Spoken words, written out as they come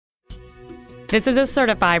This is a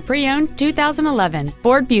certified pre-owned 2011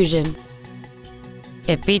 Ford Fusion.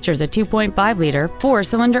 It features a 2.5-liter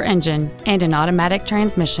four-cylinder engine and an automatic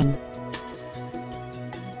transmission.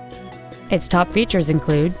 Its top features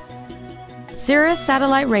include Sirius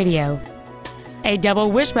satellite radio, a double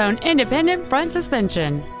wishbone independent front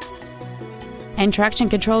suspension, and traction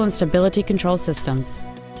control and stability control systems.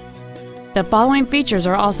 The following features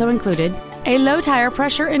are also included: a low tire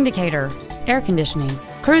pressure indicator, air conditioning,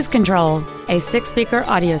 cruise control, a 6-speaker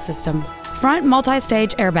audio system, front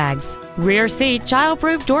multi-stage airbags, rear seat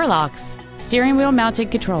child-proof door locks, steering wheel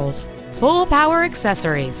mounted controls, full power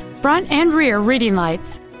accessories, front and rear reading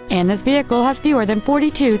lights, and this vehicle has fewer than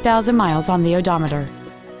 42,000 miles on the odometer.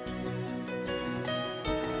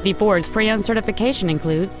 The Ford's pre-owned certification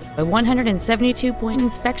includes a 172-point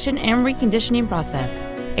inspection and reconditioning process,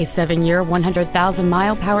 a 7-year,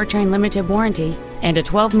 100,000-mile powertrain limited warranty, and a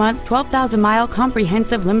 12-month, 12,000-mile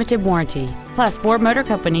comprehensive limited warranty, plus Ford Motor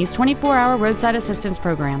Company's 24-hour roadside assistance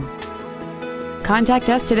program. Contact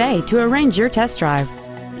us today to arrange your test drive.